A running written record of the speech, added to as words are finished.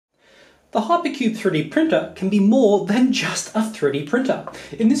The HyperCube 3D printer can be more than just a 3D printer.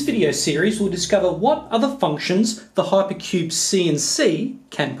 In this video series, we'll discover what other functions the HyperCube CNC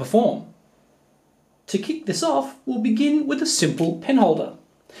can perform. To kick this off, we'll begin with a simple pen holder.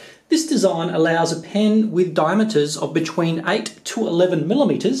 This design allows a pen with diameters of between 8 to 11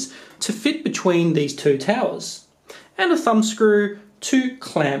 millimeters to fit between these two towers, and a thumb screw to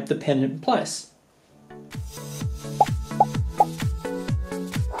clamp the pen in place.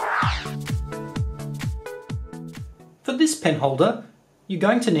 For this pen holder, you're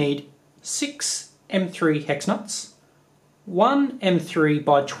going to need 6 M3 hex nuts, 1 M3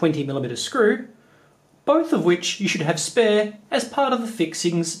 by 20mm screw, both of which you should have spare as part of the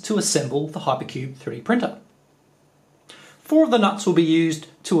fixings to assemble the HyperCube 3D printer. 4 of the nuts will be used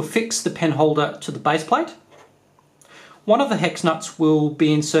to affix the pen holder to the base plate. One of the hex nuts will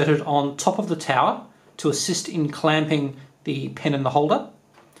be inserted on top of the tower to assist in clamping the pen in the holder,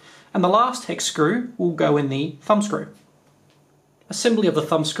 and the last hex screw will go in the thumb screw. Assembly of the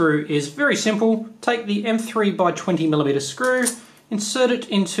thumb screw is very simple. Take the M3 by 20mm screw, insert it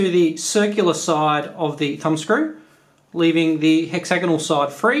into the circular side of the thumb screw, leaving the hexagonal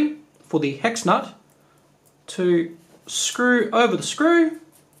side free for the hex nut to screw over the screw.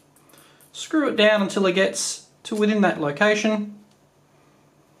 Screw it down until it gets to within that location.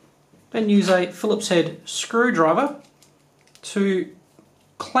 Then use a Phillips head screwdriver to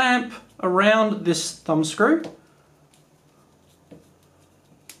clamp around this thumb screw.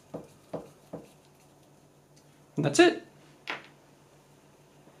 And that's it.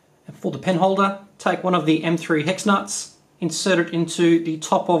 And for the pen holder, take one of the M3 hex nuts, insert it into the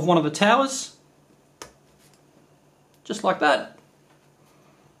top of one of the towers, just like that.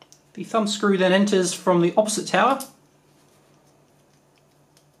 The thumb screw then enters from the opposite tower,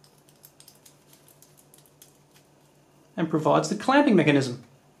 and provides the clamping mechanism.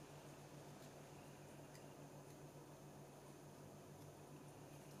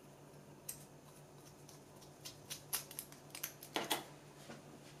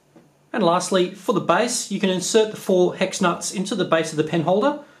 And lastly, for the base, you can insert the 4 hex nuts into the base of the pen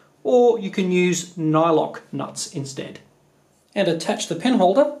holder, or you can use nylock nuts instead. And attach the pen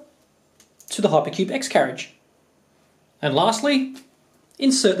holder to the HyperCube X carriage. And lastly,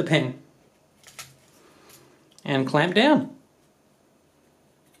 insert the pen and clamp down.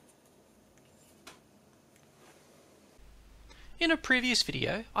 In a previous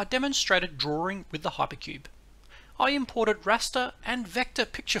video, I demonstrated drawing with the HyperCube. I imported raster and vector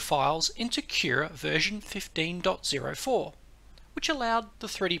picture files into Cura version 15.04, which allowed the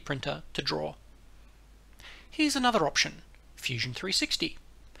 3D printer to draw. Here's another option, Fusion360.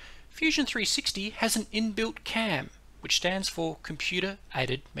 Fusion360 has an inbuilt CAM, which stands for Computer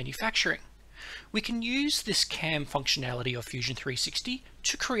Aided Manufacturing. We can use this CAM functionality of Fusion360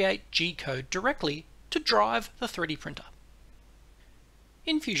 to create GCode directly to drive the 3D printer.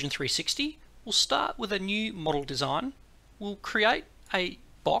 In Fusion360, we'll start with a new model design. We'll create a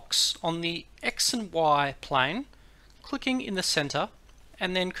box on the X and Y plane, clicking in the center,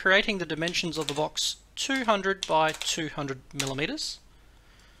 and then creating the dimensions of the box 200 by 200 millimeters.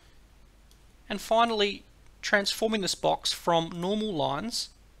 And finally, transforming this box from normal lines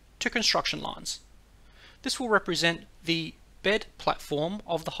to construction lines. This will represent the bed platform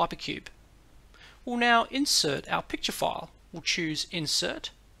of the HyperCube. We'll now insert our picture file. We'll choose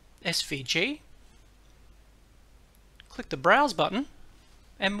Insert, SVG, click the Browse button,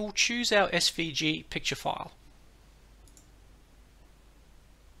 and we'll choose our SVG picture file.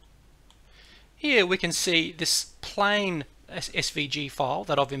 Here we can see this plain SVG file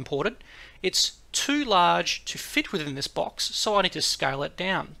that I've imported. It's too large to fit within this box, so I need to scale it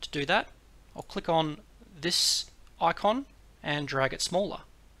down. To do that, I'll click on this icon and drag it smaller.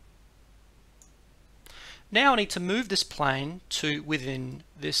 Now I need to move this plane to within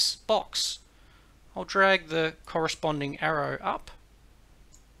this box. I'll drag the corresponding arrow up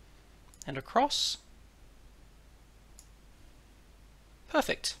and across.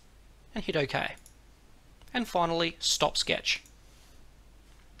 Perfect. And hit OK. And finally, stop sketch.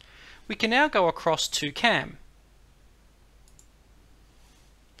 We can now go across to CAM.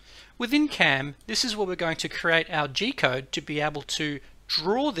 Within CAM, this is where we're going to create our G-code to be able to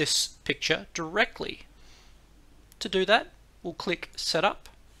draw this picture directly. To do that, we'll click Setup.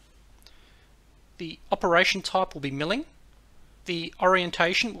 The operation type will be milling. The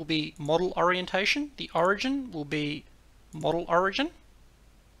orientation will be model orientation. The origin will be model origin.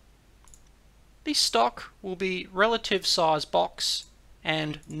 The stock will be relative size box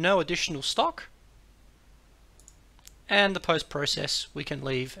and no additional stock. And the post process we can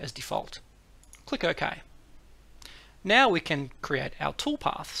leave as default. Click OK. Now we can create our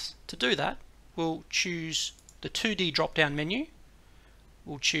toolpaths. To do that, we'll choose the 2D drop-down menu.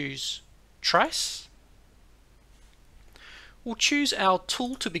 We'll choose Trace. We'll choose our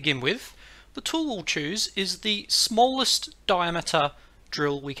tool to begin with. The tool we'll choose is the smallest diameter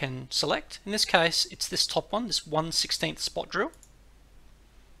drill we can select. In this case, it's this top one, this 1/16 spot drill.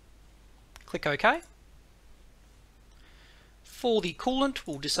 Click OK. For the coolant,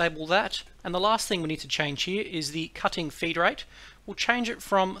 we'll disable that. And the last thing we need to change here is the cutting feed rate. We'll change it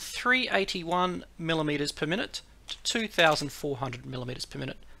from 381 millimeters per minute to 2,400 millimeters per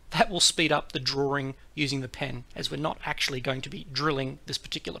minute. That will speed up the drawing using the pen, as we're not actually going to be drilling this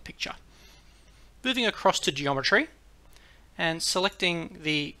particular picture. Moving across to geometry and selecting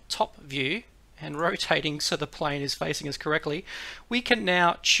the top view and rotating so the plane is facing us correctly, we can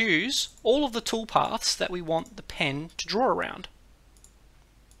now choose all of the toolpaths that we want the pen to draw around.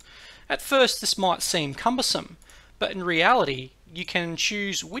 At first this might seem cumbersome, but in reality you can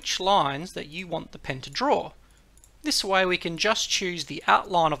choose which lines that you want the pen to draw. This way we can just choose the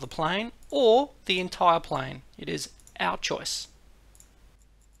outline of the plane or the entire plane. It is our choice.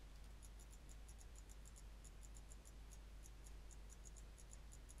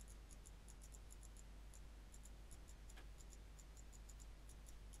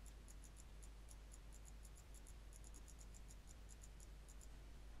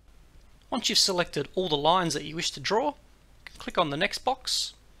 Once you've selected all the lines that you wish to draw, click on the next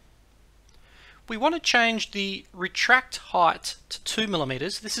box. We want to change the retract height to 2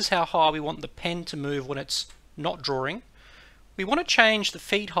 millimeters. This is how high we want the pen to move when it's not drawing. We want to change the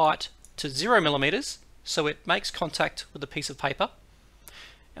feed height to 0 millimeters so it makes contact with a piece of paper.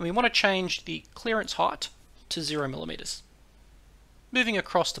 And we want to change the clearance height to 0 millimeters. Moving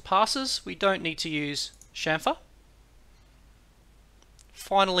across to passes, we don't need to use chamfer.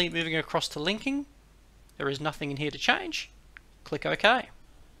 Finally, moving across to linking, there is nothing in here to change. Click OK.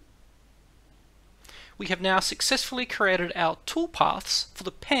 We have now successfully created our toolpaths for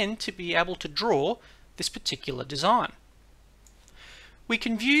the pen to be able to draw this particular design. We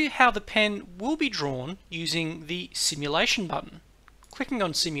can view how the pen will be drawn using the simulation button. Clicking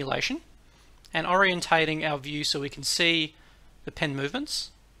on simulation and orientating our view so we can see the pen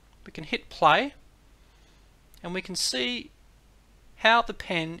movements. We can hit play and we can see how the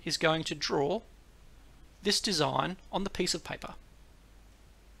pen is going to draw this design on the piece of paper.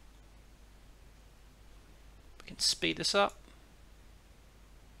 We can speed this up.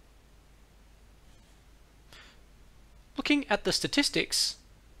 Looking at the statistics,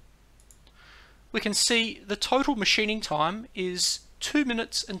 we can see the total machining time is 2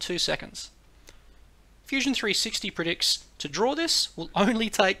 minutes and 2 seconds. Fusion360 predicts to draw this will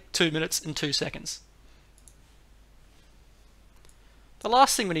only take 2 minutes and 2 seconds. The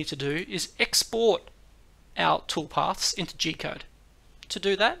last thing we need to do is export our toolpaths into GCode. To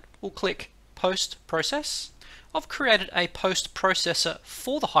do that, we'll click Post Process. I've created a post processor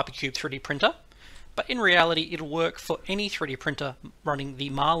for the HyperCube 3D printer, but in reality it'll work for any 3D printer running the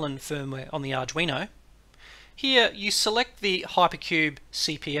Marlin firmware on the Arduino. Here you select the HyperCube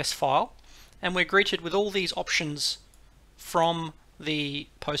CPS file and we're greeted with all these options from the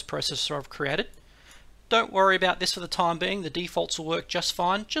post processor I've created. Don't worry about this for the time being, the defaults will work just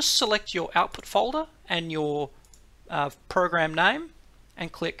fine. Just select your output folder and your program name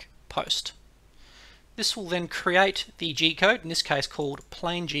and click Post. This will then create the G-code, in this case called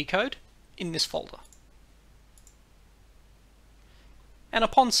plain G-code, in this folder. And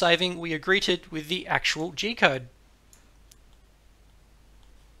upon saving, we are greeted with the actual G-code.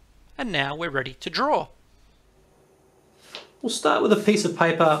 And now we're ready to draw. We'll start with a piece of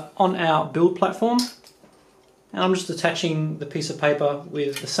paper on our build platform. And I'm just attaching the piece of paper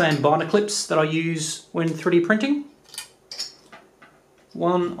with the same binder clips that I use when 3D printing.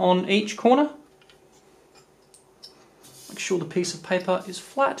 One on each corner. Make sure the piece of paper is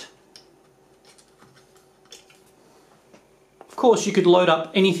flat. Of course, you could load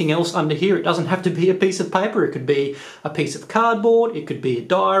up anything else under here. It doesn't have to be a piece of paper. It could be a piece of cardboard, it could be a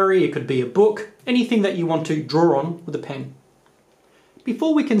diary, it could be a book, anything that you want to draw on with a pen.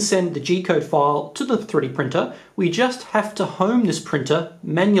 Before we can send the G-code file to the 3D printer, we just have to home this printer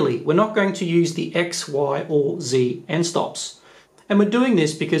manually. We're not going to use the X, Y, or Z end stops. And we're doing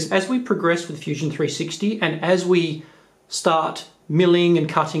this because as we progress with Fusion360 and as we start milling and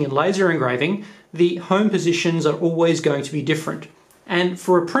cutting and laser engraving, the home positions are always going to be different. And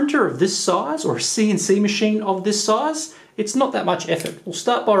for a printer of this size, or a CNC machine of this size, it's not that much effort. We'll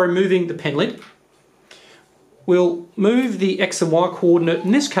start by removing the pen lid. We'll move the X and Y coordinate.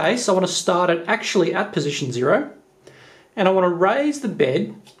 In this case, I want to start it actually at position 0. And I want to raise the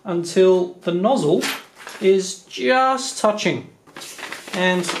bed until the nozzle is just touching.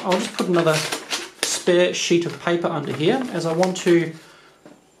 And I'll just put another spare sheet of paper under here as I want to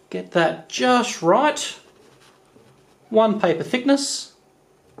get that just right. One paper thickness,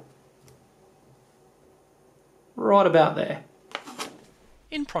 right about there.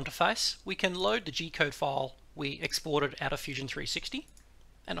 In Prontoface, we can load the GCode file we exported out of Fusion360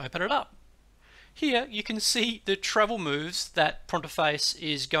 and open it up. Here you can see the travel moves that Prontoface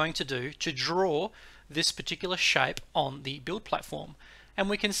is going to do to draw this particular shape on the build platform. And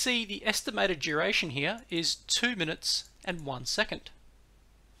we can see the estimated duration here is 2 minutes and 1 second.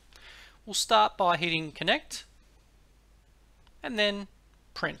 We'll start by hitting connect and then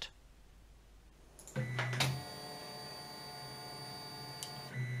print.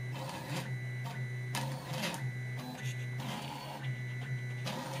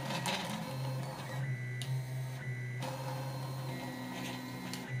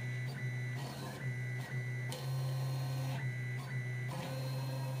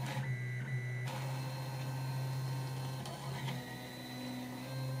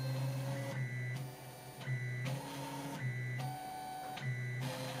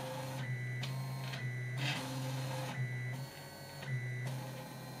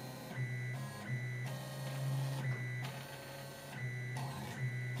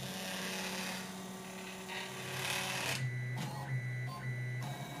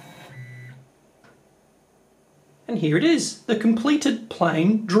 And here it is, the completed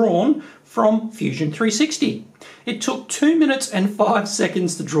plane drawn from Fusion360. It took 2 minutes and 5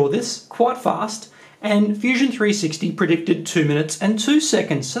 seconds to draw this, quite fast, and Fusion360 predicted 2 minutes and 2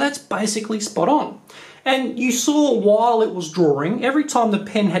 seconds, so that's basically spot on. And you saw while it was drawing, every time the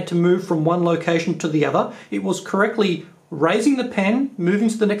pen had to move from one location to the other, it was correctly raising the pen, moving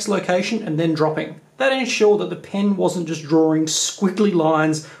to the next location, and then dropping. That ensured that the pen wasn't just drawing squiggly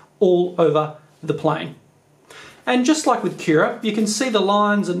lines all over the plane. And just like with Cura, you can see the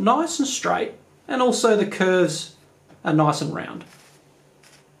lines are nice and straight, and also the curves are nice and round.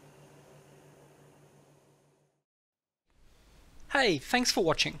 Hey, thanks for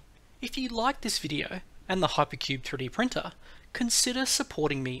watching. If you like this video and the HyperCube 3D printer, consider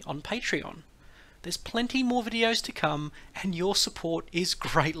supporting me on Patreon. There's plenty more videos to come, and your support is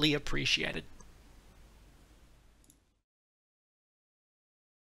greatly appreciated.